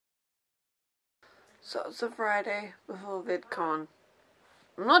So it's a Friday before VidCon.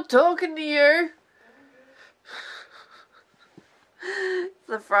 I'm not talking to you! It's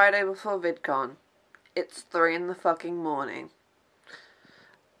the Friday before VidCon. It's 3 in the fucking morning.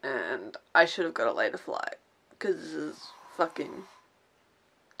 And I should have got a later flight. Because this is fucking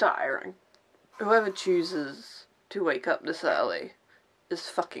tiring. Whoever chooses to wake up this early is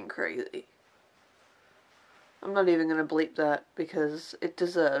fucking crazy. I'm not even gonna bleep that because it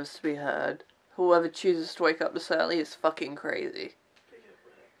deserves to be heard. Whoever chooses to wake up this early is fucking crazy.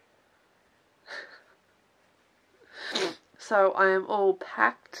 So I am all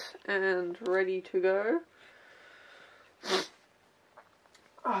packed and ready to go.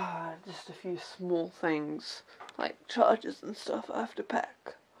 Just a few small things like chargers and stuff I have to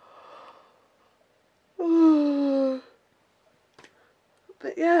pack.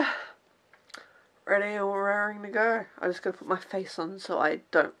 But yeah, ready and raring to go. I just gotta put my face on so I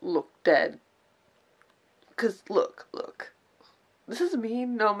don't look dead. Cause look. This is me,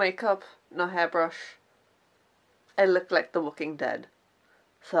 no makeup, no hairbrush. I look like The Walking Dead.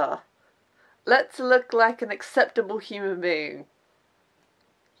 So, let's look like an acceptable human being.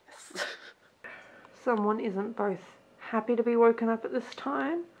 Yes. Someone isn't both happy to be woken up at this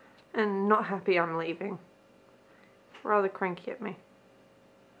time and not happy I'm leaving. Rather cranky at me.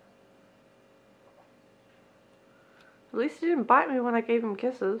 At least he didn't bite me when I gave him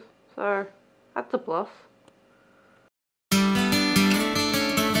kisses, so that's a plus.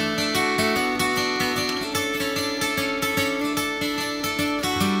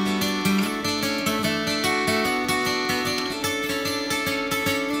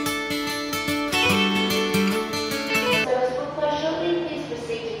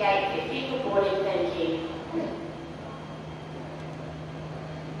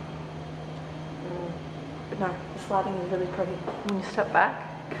 No, the sliding is really pretty. When you step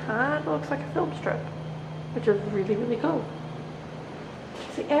back, it kind of looks like a film strip, which is really, really cool.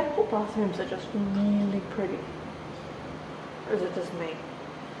 The airport bathrooms are just really pretty. Or is it just me?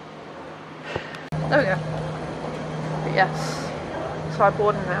 There we go. But yes, so I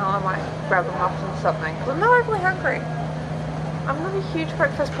bought it now. I might grab a muffin or something, because I'm not overly hungry. I'm not a huge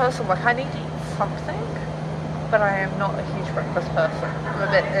breakfast person. Like, I need to eat something, but I am not a huge breakfast person. I'm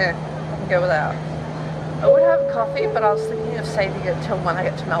a bit, I can go without. I would have coffee, but I was thinking of saving it till when I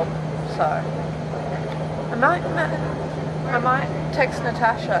get to Melbourne, so I might text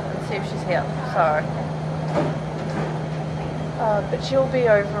Natasha and see if she's here, so but she'll be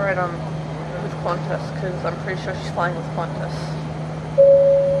over at with Qantas, because I'm pretty sure she's flying with Qantas.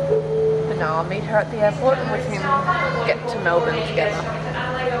 But no, I'll meet her at the airport and we can get to Melbourne together.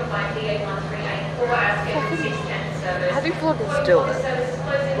 How do vloggers do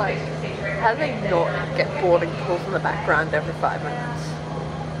it? Like, how do they not get boarding calls in the background every 5 minutes?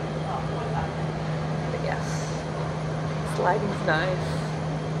 But yes, sliding's nice.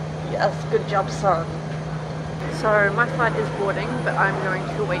 Yes, good job, son. So my flight is boarding, but I'm going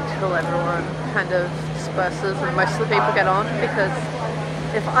to wait till everyone kind of disperses and most of the people get on, because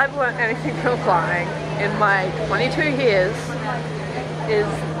if I've learned anything from flying in my 22 years, is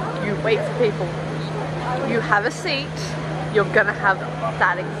you wait for people. You have a seat. You're gonna have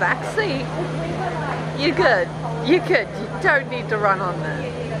that exact seat. You're good. You're good. You don't need to run on there.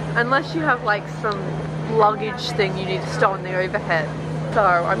 Unless you have like some luggage thing you need to stow on the overhead. So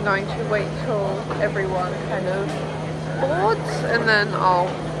I'm going to wait till everyone kind of boards and then I'll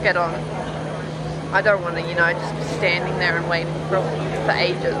get on. I don't want to, you know, just be standing there and waiting for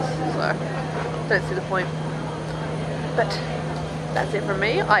ages. So don't see the point. But that's it from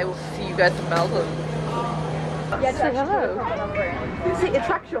me. I will see you guys in Melbourne. Yeah, say hello. See, it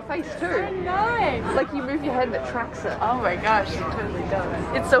tracks your face too. So nice. It's like you move your head and it tracks it. Oh my gosh, it totally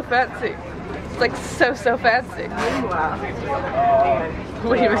does. It's so fancy. It's like so fancy. Wow.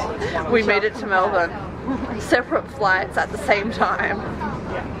 We made it to Melbourne. Separate flights at the same time.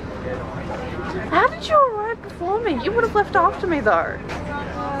 How did you arrive before me? You would have left after me though.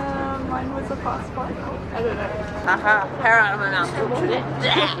 Mine was a fast flight. I don't know. Haha, hair out of my mouth.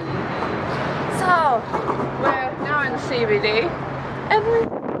 So, we're now in the CBD, and we're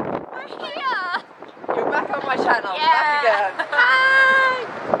here! You're back on my channel, back again. Hi!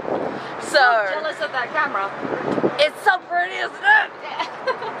 So, I'm jealous of that camera. It's so pretty, isn't it? Yeah.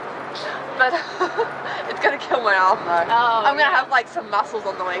 But, it's gonna kill my arm though. Oh, I'm gonna have like some muscles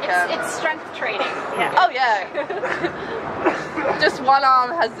on the weekend. It's strength training. Yeah. Oh yeah. Just one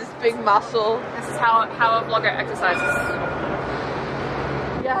arm has this big muscle. This is how a vlogger exercises.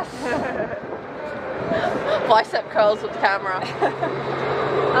 Yes. Bicep curls with the camera.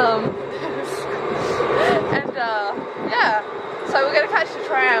 And yeah, so we're gonna catch the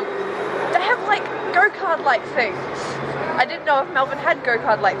tram. They have like go go-kart-like things. I didn't know if Melbourne had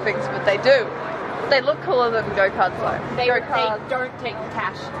go-kart-like things, but they do. They look cooler than go-karts though. They don't take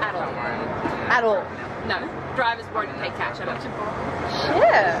cash at all. At all. No, drivers won't take cash at all.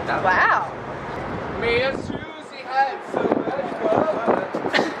 Shit, wow. Me and Susie had so much fun.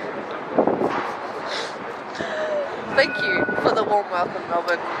 Thank you for the warm welcome,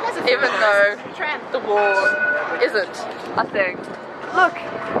 Melbourne. Even though the war isn't a thing. Look,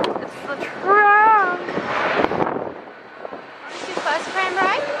 it's the tram. This is your first tram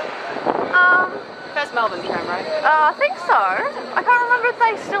ride? First Melbourne tram ride. I think so. I can't remember if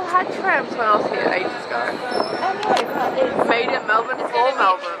they still had trams when I was here ages ago. Made in Melbourne for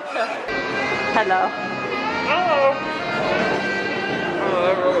Melbourne. Hello.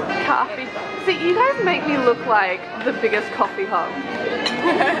 Coffee. See, you guys make me look like the biggest coffee hog.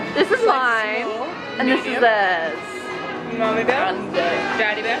 This is mine, and this is theirs. Mommy bear?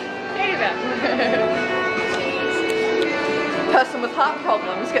 Daddy bear? Daddy bear. Person with heart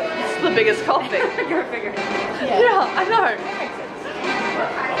problems gets the biggest coffee. Go figure. Yeah, I know.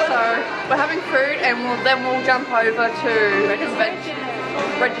 So we're having food, and then we'll jump over to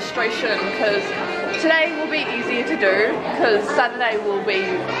registration because today will be easier to do because Saturday will be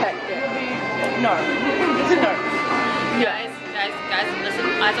hectic. No. Guys, listen,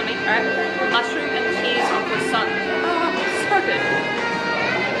 eyes on me, alright? Mushroom and cheese on croissant. Oh, so good.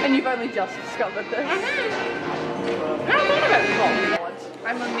 And you've only just discovered this.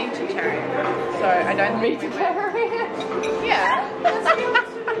 I'm a meat-tarian, so I don't meat-tarian. Yeah.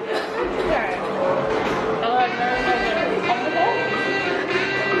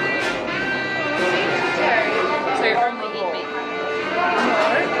 So you only eat meat?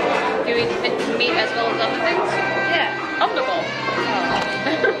 No. Do you eat meat as well as other things? Yeah. Omnivore. I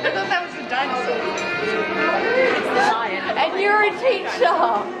thought that was a dinosaur. It's the lion. And you're a teacher.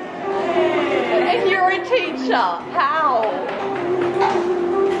 And you're a teacher. How?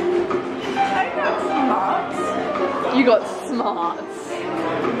 I got smarts. You got smarts.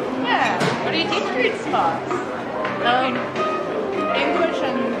 Yeah. What do you teach? Street smarts. English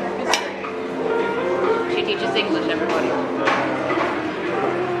and history. She teaches English, everybody.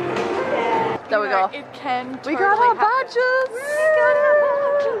 There we go. It can totally We got our happen. badges.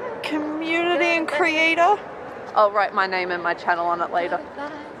 Community and creator. I'll write my name and my channel on it later.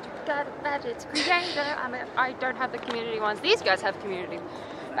 Got a badge, it's creator. I don't have the community ones. These guys have community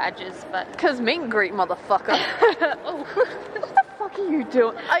badges, but... Cause meet and greet, motherfucker. Oh. What the fuck are you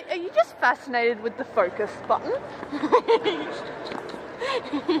doing? Are you just fascinated with the focus button?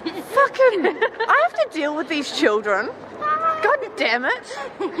 Fucking, I have to deal with these children. God damn it.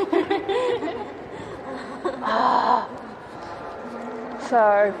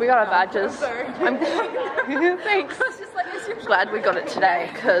 So, we got our badges. Thanks. Glad we got it today,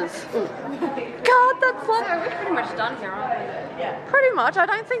 because... God, that's like... So we're pretty much done here, aren't we? Yeah. Pretty much. I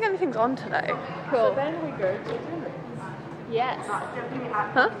don't think anything's on today. Cool. So then we go to Dimmock's. Yes.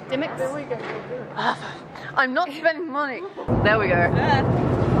 Huh? Dimmock's? Then we go to Dimmock's. I'm not spending money. There we go.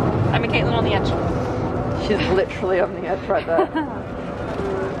 I mean, Caitlin on the edge. She's literally on the edge right there.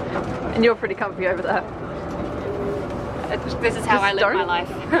 And you're pretty comfy over there. This is how I live don't- my life.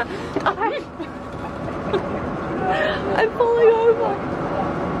 I'm falling over.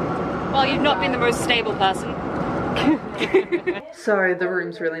 Well, you've not been the most stable person. So the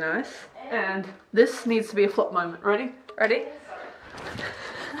room's really nice. And this needs to be a flop moment. Ready? Ready?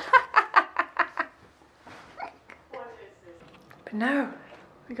 But no.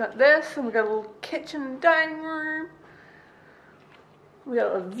 We got this, and we got a little kitchen and dining room. We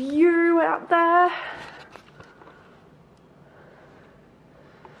got a view out there.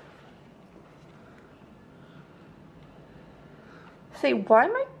 See, why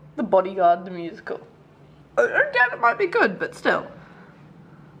make The Bodyguard the musical? I don't doubt it might be good, but still.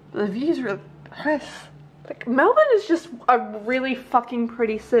 The view's really nice. Like, Melbourne is just a really fucking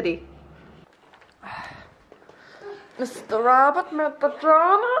pretty city. Mr. Robert met the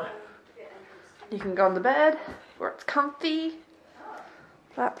drama. You can go on the bed where it's comfy.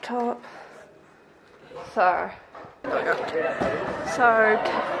 Laptop. So, there we go. So,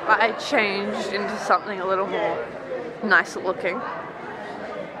 I changed into something a little more nicer looking.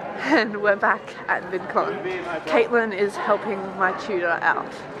 And we're back at VidCon. Caitlin is helping my tutor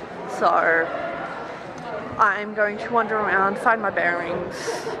out. So, I'm going to wander around, find my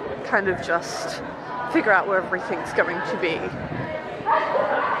bearings, kind of just figure out where everything's going to be.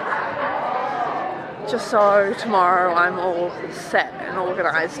 Just so tomorrow I'm all set and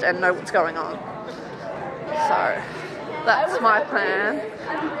organised and know what's going on. So, that's my plan.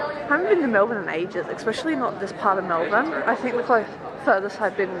 I haven't been to Melbourne in ages, especially not this part of Melbourne. I think the furthest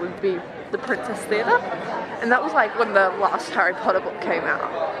I've been would be the Princess Theatre, and that was like when the last Harry Potter book came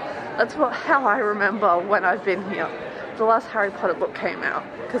out. That's how I remember when I've been here. The last Harry Potter book came out,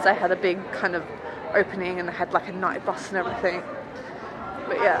 because they had a big kind of opening and they had like a night bus and everything.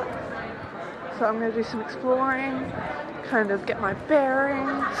 But yeah, so I'm going to do some exploring, kind of get my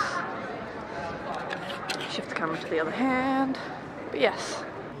bearings, shift the camera to the other hand. But yes,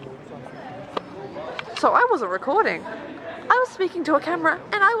 so I wasn't recording. I was speaking to a camera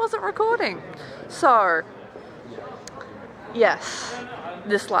and I wasn't recording. So yes,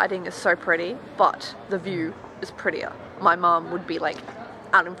 this lighting is so pretty, but the view is prettier. My mum would be like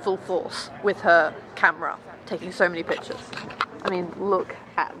out in full force with her camera, taking so many pictures. I mean, look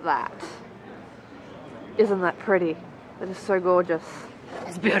at that. Isn't that pretty? That is so gorgeous.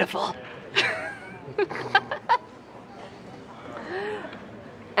 It's beautiful.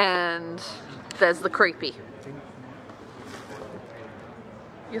 And there's the creepy.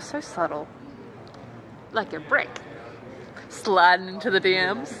 You're so subtle. Like a brick. Sliding into the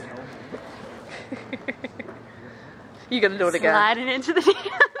DMs. You're gonna do it again. Sliding into the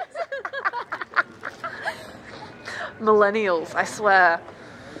DMs. Millennials, I swear.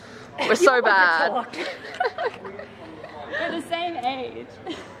 We're so bad. We're the same age.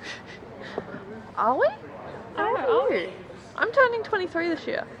 Are we? I don't know. I'm turning 23 this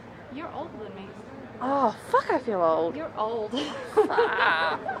year. You're older than me. Oh, fuck, I feel old. You're old.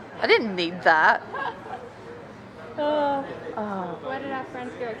 Ah, I didn't need that. Oh. Where did our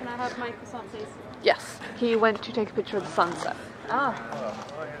friends go? Can I have my croissant, please? Yes, he went to take a picture of the sunset. Oh,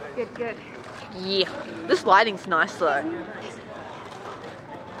 good, good. Yeah, this lighting's nice though.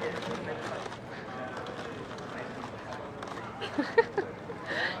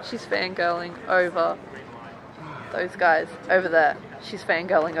 She's fangirling over those guys over there. She's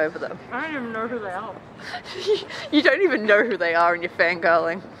fangirling over them. I don't even know who they are. You don't even know who they are and you're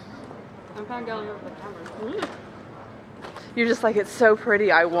fangirling. I'm fangirling over the camera. You're just like, it's so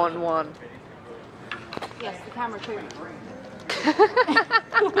pretty, I want one. Yes, the camera too.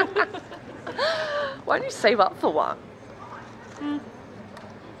 Why don't you save up for one?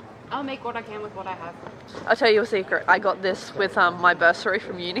 I'll make what I can with what I have. I'll tell you a secret. I got this with my bursary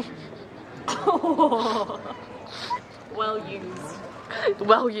from uni. Oh, well used.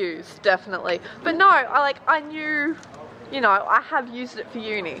 Well used, definitely. But no, I knew, you know, I have used it for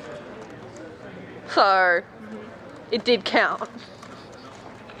uni. So, it did count.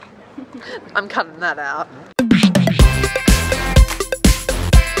 I'm cutting that out.